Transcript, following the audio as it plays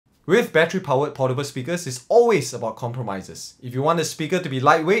With battery-powered portable speakers, it's always about compromises. If you want the speaker to be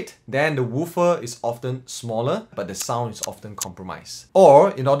lightweight, then the woofer is often smaller, but the sound is often compromised.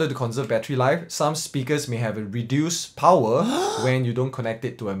 Or, in order to conserve battery life, some speakers may have a reduced power when you don't connect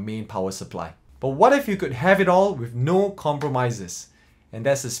it to a main power supply. But what if you could have it all with no compromises? And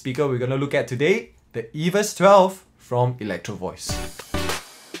that's the speaker we're going to look at today, the EVERSE 12 from Electro-Voice.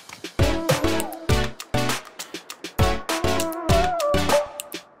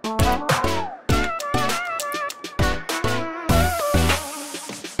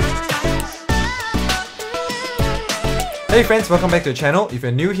 Hey friends, welcome back to the channel. If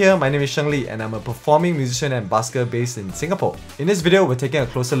you're new here, my name is Sheng Li and I'm a performing musician and busker based in Singapore. In this video, we're taking a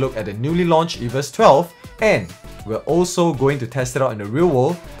closer look at the newly launched EVERSE 12 and we're also going to test it out in the real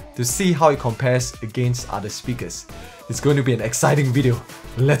world to see how it compares against other speakers. It's going to be an exciting video.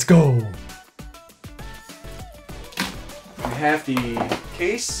 Let's go! We have the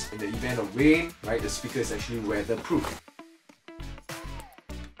case. In the event of rain, right, the speaker is actually weatherproof.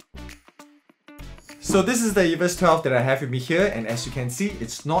 So this is the EVERSE 12 that I have with me here, and as you can see,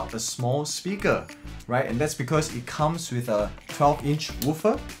 it's not a small speaker, right? And that's because it comes with a 12-inch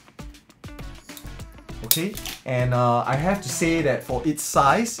woofer. Okay, and I have to say that for its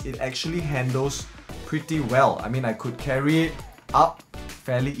size, it actually handles pretty well. I mean, I could carry it up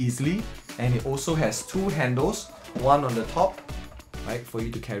fairly easily, and it also has two handles, one on the top, right, for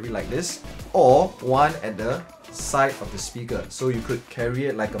you to carry like this, or one at the side of the speaker, so you could carry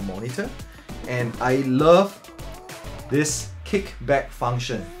it like a monitor. And I love this kickback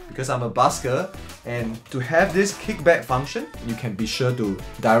function because I'm a busker, and to have this kickback function, you can be sure to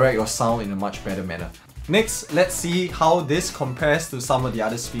direct your sound in a much better manner. Next, let's see how this compares to some of the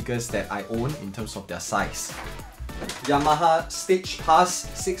other speakers that I own in terms of their size. Yamaha Stage Pass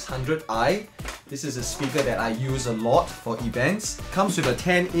 600i. This is a speaker that I use a lot for events. Comes with a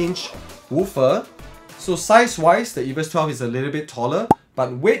 10-inch woofer. So size-wise, the EVERSE 12 is a little bit taller,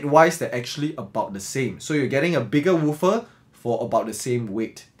 but weight-wise, they're actually about the same. So you're getting a bigger woofer for about the same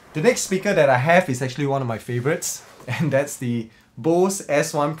weight. The next speaker that I have is actually one of my favorites, and that's the Bose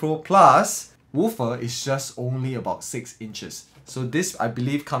S1 Pro Plus. Woofer is just only about 6 inches. So this, I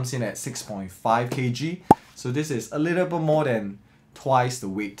believe, comes in at 6.5 kg. So this is a little bit more than twice the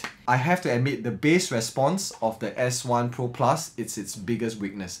weight. I have to admit, the bass response of the S1 Pro Plus, it's its biggest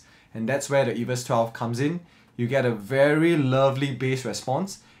weakness. And that's where the EVERSE 12 comes in. You get a very lovely bass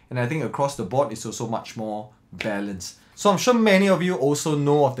response, and I think across the board it's also much more balanced. So I'm sure many of you also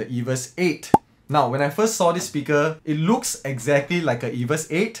know of the EVERSE 8. Now, when I first saw this speaker, it looks exactly like a EVERSE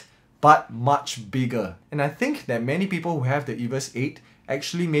 8, but much bigger. And I think that many people who have the EVERSE 8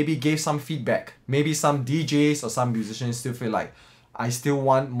 actually maybe gave some feedback. Maybe some DJs or some musicians still feel like, I still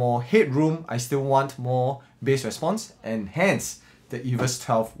want more headroom, I still want more bass response, and hence, the EVERSE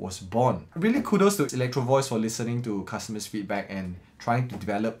 12 was born. Really kudos to Electro-Voice for listening to customers' feedback and trying to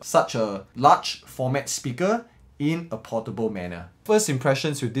develop such a large format speaker in a portable manner. First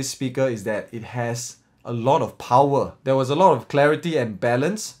impressions with this speaker is that it has a lot of power. There was a lot of clarity and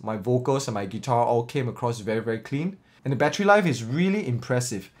balance. My vocals and my guitar all came across very, very clean. And the battery life is really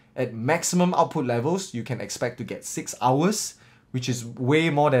impressive. At maximum output levels, you can expect to get 6 hours, which is way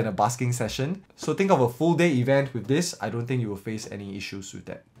more than a busking session. So think of a full day event with this. I don't think you will face any issues with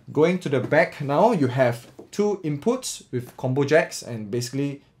that. Going to the back now, you have two inputs with combo jacks, and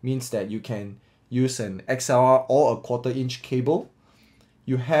basically means that you can use an XLR or a 1/4-inch cable.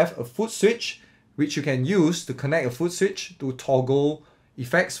 You have a foot switch, which you can use to connect a foot switch to toggle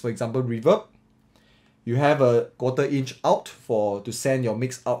effects, for example reverb. You have a 1/4-inch out to send your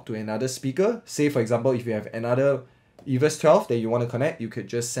mix out to another speaker. Say for example, if you have another EVERSE 12 that you want to connect, you could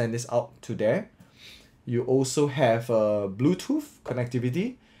just send this out to there. You also have a Bluetooth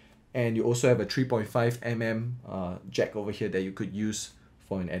connectivity, and you also have a 3.5mm jack over here that you could use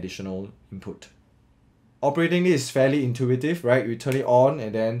for an additional input. Operating this is fairly intuitive, right? You turn it on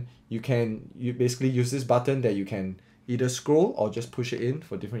and then you basically use this button that you can either scroll or just push it in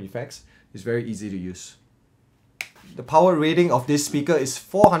for different effects. It's very easy to use. The power rating of this speaker is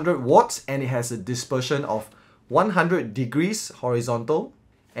 400 watts and it has a dispersion of 100 degrees horizontal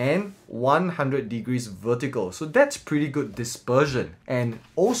and 100 degrees vertical. So that's pretty good dispersion. And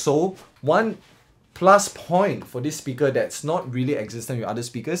also, one plus point for this speaker that's not really existent with other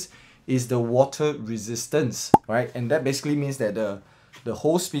speakers is the water resistance, right? And that basically means that the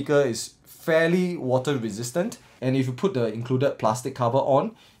whole speaker is fairly water resistant. And if you put the included plastic cover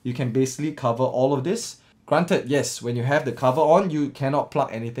on, you can basically cover all of this. Granted, yes, when you have the cover on, you cannot plug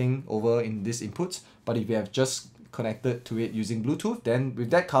anything over in these inputs. But if you have just connected to it using Bluetooth, then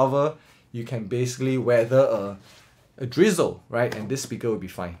with that cover, you can basically weather a drizzle, right? And this speaker will be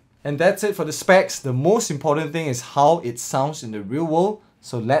fine. And that's it for the specs. The most important thing is how it sounds in the real world.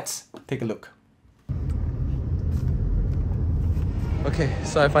 So let's take a look. Okay,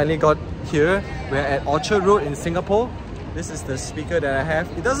 so I finally got here. We're at Orchard Road in Singapore. This is the speaker that I have.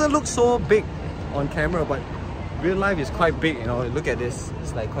 It doesn't look so big on camera, but real life is quite big, you know. Look at this,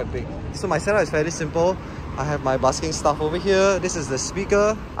 it's like quite big. So my setup is fairly simple. I have my busking stuff over here. This is the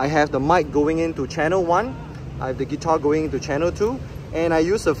speaker. I have the mic going into channel 1. I have the guitar going into channel 2. And I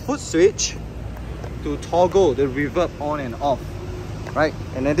use a foot switch to toggle the reverb on and off. Right?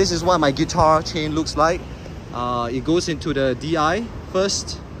 And then this is what my guitar chain looks like. It goes into the DI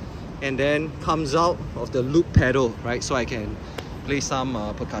first and then comes out of the loop pedal, right? So I can play some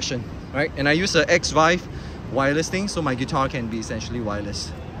percussion, right? And I use a X-Vive wireless thing, so my guitar can be essentially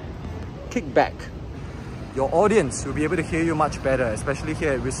wireless. Kick back. Your audience will be able to hear you much better, especially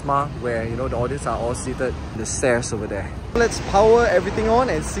here at Wisma, where you know the audience are all seated on the stairs over there. Let's power everything on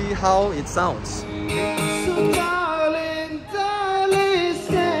and see how it sounds. So darling, darling,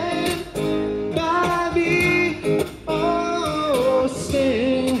 stand by me. Oh,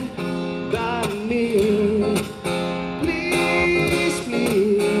 stand by me. Please,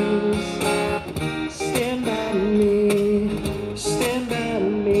 please, stand by me. Stand by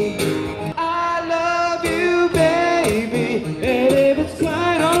me. I love you, baby, and if it's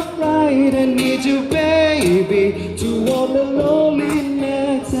quite alright, I need you, baby, to warm the lonely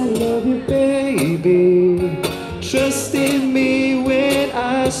nights. I love you, baby. Trust in me when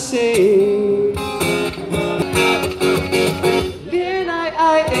I say恋爱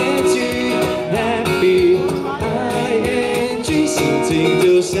ing happy ing 心情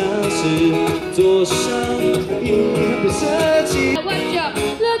就像是坐上一部设计。 What you're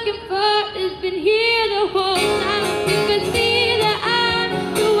looking for has been here the whole time. You can see that I'm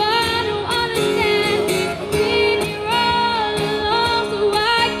the one who understands. Been here all along, so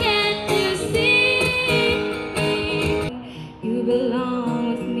why can't you see? You belong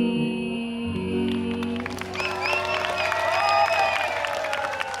with me.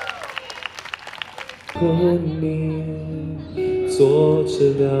 和你坐着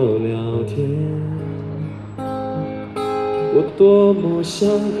聊聊天，我多么想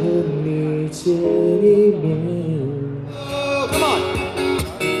和你见一面。Come on!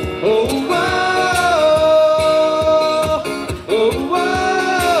 Oh, oh,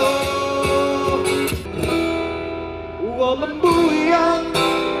 我们不一样，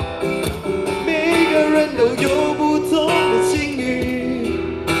每个人都有不同的境遇。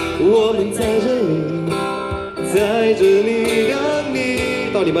我们在这里，在这里等你。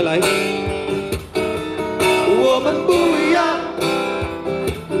到你们来。我们不一样，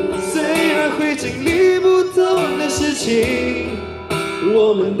虽然会经历不同的事情，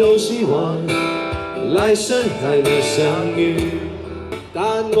我们都希望來生還能相遇。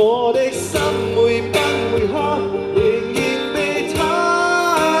但我的心每分每刻仍然被他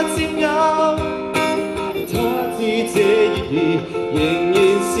佔有，他知這意義仍然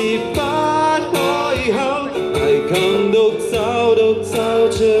是不開口。捱近獨走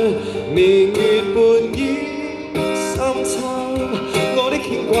着明月半倚。 深秋，我的牽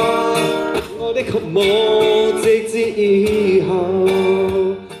掛，我的渴望，直至以後。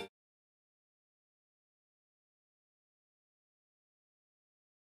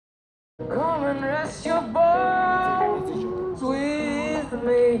Come and rest your bones with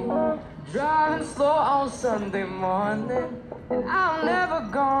me. Driving slow on Sunday morning, and I'm never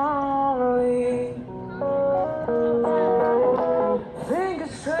gonna leave.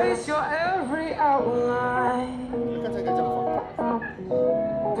 Fingers trace your every outline.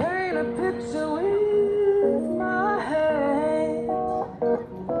 Paint a picture with my hands.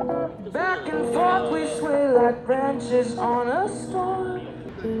 Back and forth we sway like branches on a storm.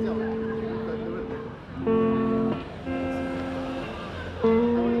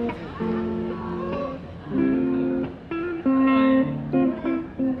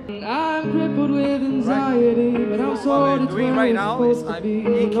 I'm crippled with anxiety, but I'm so What we're doing right now is I'm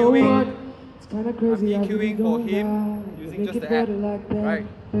EQing. It's kind of crazy. I'm EQing for him using just the app. Right.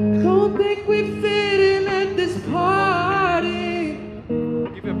 Don't think we fit in at this party.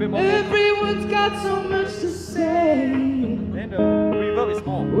 Give you a bit more. Everyone's got so much to say. Then the reverb is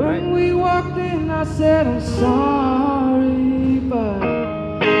more. When Right. we walked in, I said I'm sorry, but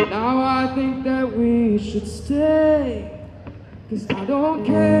now I think that we should stay. 'Cause I don't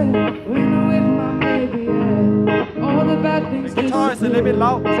care when I'm with my baby, yeah. All the bad things. The guitar is a little bit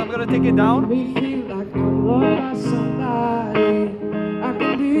loud, so I'm gonna take it down. We feel like I'm loved by somebody. I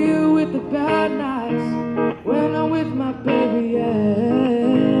can deal with the bad nights when I'm with my baby,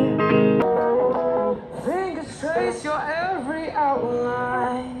 yeah. Fingers trace your every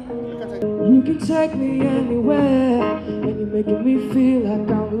outline. You can take me anywhere, and you're making me feel like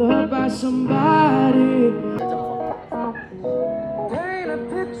I'm loved by somebody. Paint a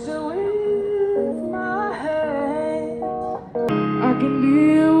picture with my hand. I can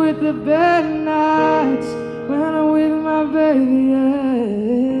deal with the bad nights when I'm with my baby.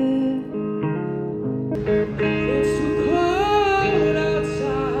 It's too cold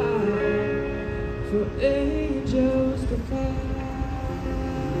outside for angels to fly.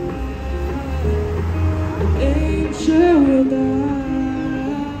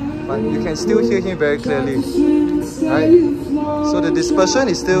 But you can still hear him very clearly, right? So the dispersion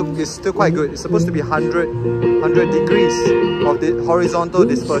is still quite good. It's supposed to be 100 degrees of the horizontal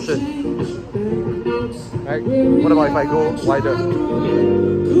dispersion, right? What about if I go wider?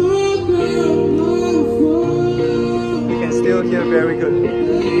 You can still hear very good.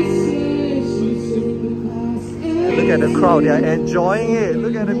 And look at the crowd, they are enjoying it.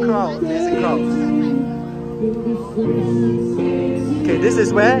 Look at the crowd, amazing crowd. Okay, this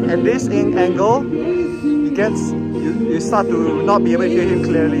is where, at this angle, you start to not be able to hear him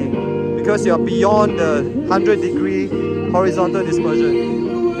clearly because you're beyond the 100-degree horizontal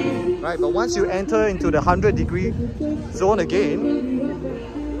dispersion. Right, but once you enter into the 100-degree zone again,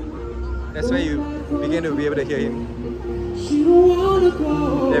 that's where you begin to be able to hear him.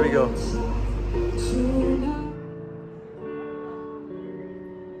 There we go.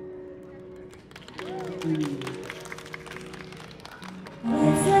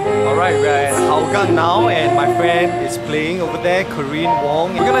 Alright, we're at Hougang now and my friend is playing over there, Karyn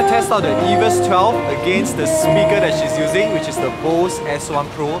Wong. We're gonna test out the EVERSE 12 against the speaker that she's using, which is the Bose S1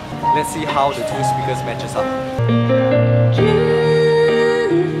 Pro. Let's see how the two speakers matches up.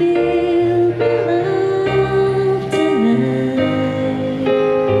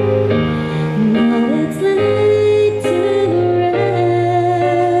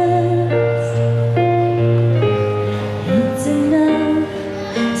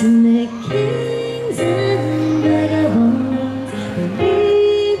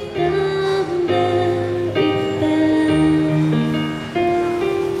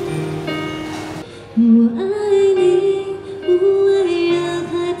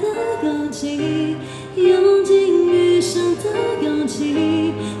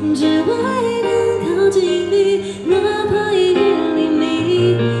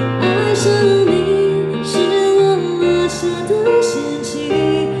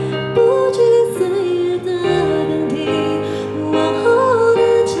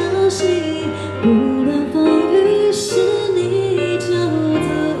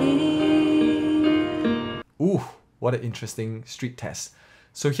 Ooh, what an interesting street test.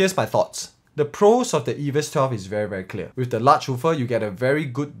 So here's my thoughts. The pros of the EVERSE 12 is very clear. With the large woofer, you get a very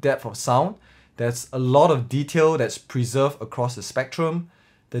good depth of sound. There's a lot of detail that's preserved across the spectrum.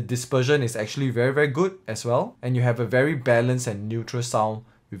 The dispersion is actually very good as well. And you have a very balanced and neutral sound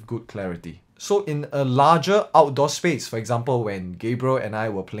with good clarity. So in a larger outdoor space, for example, when Gabriel and I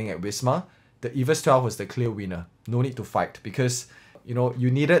were playing at Wisma, the EVERSE 12 was the clear winner. No need to fight because you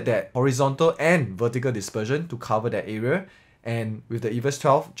needed that horizontal and vertical dispersion to cover that area. And with the EVERSE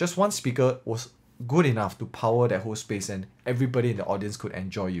 12, just one speaker was good enough to power that whole space and everybody in the audience could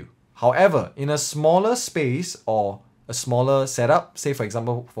enjoy you. However, in a smaller space or a smaller setup, say for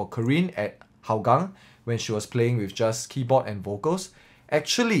example for Karyn at Hougang, when she was playing with just keyboard and vocals,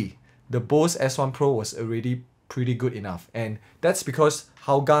 actually the Bose S1 Pro was already pretty good enough. And that's because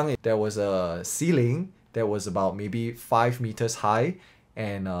Hougang, there was a ceiling that was about maybe 5 meters high,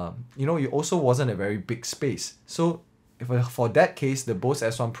 and it also wasn't a very big space. So for that case, the Bose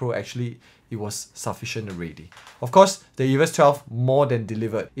S1 Pro actually, it was sufficient already. Of course, the EVERSE 12 more than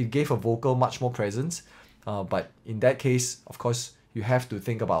delivered. It gave a vocal much more presence, but in that case, of course, you have to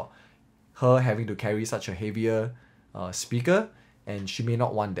think about her having to carry such a heavier speaker, and she may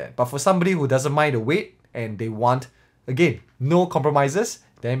not want that. But for somebody who doesn't mind the weight and they want, again, no compromises,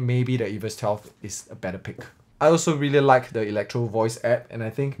 then maybe the EVERSE 12 is a better pick. I also really like the Electro-Voice app, and I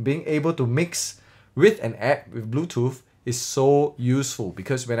think being able to mix with an app with Bluetooth is so useful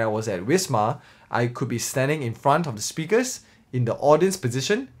because when I was at Wisma, I could be standing in front of the speakers in the audience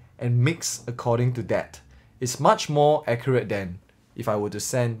position and mix according to that. It's much more accurate than if I were to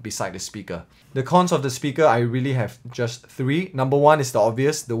stand beside the speaker. The cons of the speaker, I really have just 3. Number 1 is the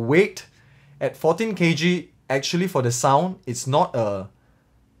obvious, the weight. At 14 kg, actually for the sound, it's not a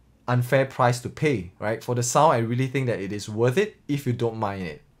unfair price to pay, right? For the sound, I really think that it is worth it if you don't mind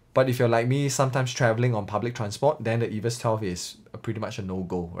it. But if you're like me, sometimes traveling on public transport, then the EVERSE 12 is pretty much a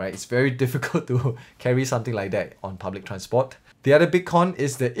no-go, right? It's very difficult to carry something like that on public transport. The other big con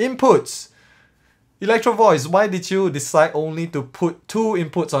is the inputs. Electro-Voice, why did you decide only to put 2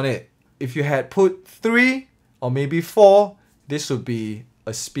 inputs on it? if you had put 3 or maybe 4, this would be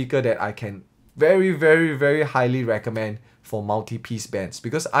a speaker that I can very highly recommend for multi-piece bands,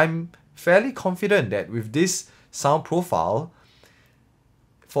 because I'm fairly confident that with this sound profile,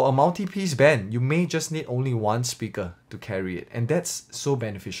 for a multi-piece band, you may just need only one speaker to carry it, and that's so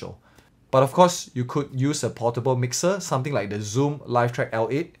beneficial. But of course, you could use a portable mixer, something like the Zoom LiveTrack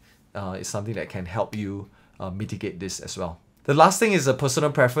L8 is something that can help you mitigate this as well. The last thing is a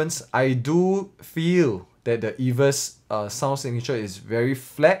personal preference. I do feel that the EVERSE sound signature is very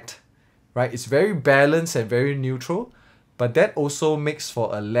flat, right? It's very balanced and very neutral, but that also makes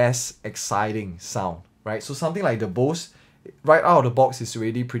for a less exciting sound, right? So something like the Bose, right out of the box, is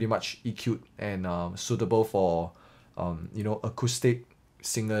already pretty much EQ'd and suitable for you know, acoustic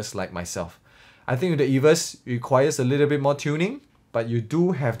singers like myself. I think the EVERSE requires a little bit more tuning, but you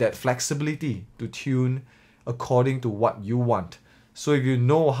do have that flexibility to tune according to what you want. So if you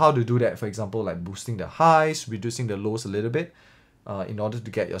know how to do that, for example, like boosting the highs, reducing the lows a little bit in order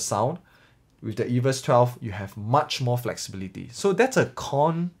to get your sound, with the EVERSE 12, you have much more flexibility. So that's a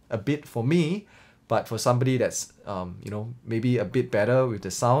con a bit for me, but for somebody that's you know, maybe a bit better with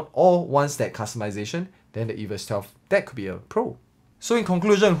the sound or wants that customization, then the EVERSE 12, that could be a pro. So in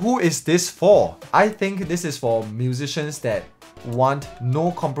conclusion, who is this for? I think this is for musicians that want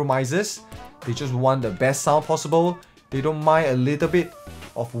no compromises. They just want the best sound possible. They don't mind a little bit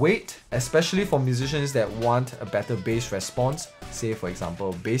of weight, especially for musicians that want a better bass response. Say for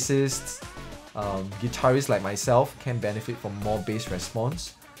example, bassists, guitarists like myself can benefit from more bass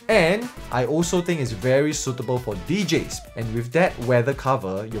response. And I also think it's very suitable for DJs. And with that weather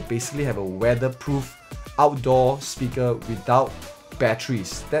cover, you basically have a weatherproof outdoor speaker without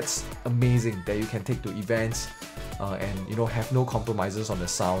batteries. That's amazing that you can take to events and you know, have no compromises on the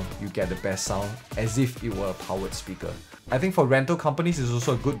sound. You get the best sound as if it were a powered speaker. I think for rental companies, it's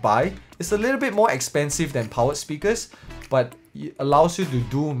also a good buy. It's a little bit more expensive than powered speakers, but it allows you to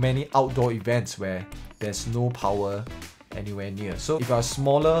do many outdoor events where there's no power anywhere near. So if you're a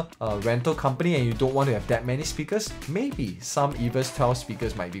smaller rental company and you don't want to have that many speakers, maybe some EVERSE 12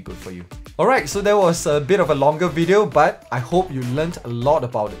 speakers might be good for you. Alright, so that was a bit of a longer video, but I hope you learned a lot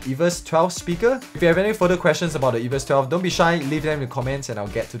about the EVERSE 12 speaker. If you have any further questions about the EVERSE 12, don't be shy, leave them in the comments and I'll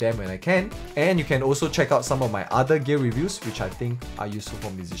get to them when I can. And you can also check out some of my other gear reviews, which I think are useful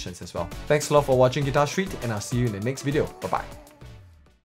for musicians as well. Thanks a lot for watching Guitar Street, and I'll see you in the next video. Bye bye.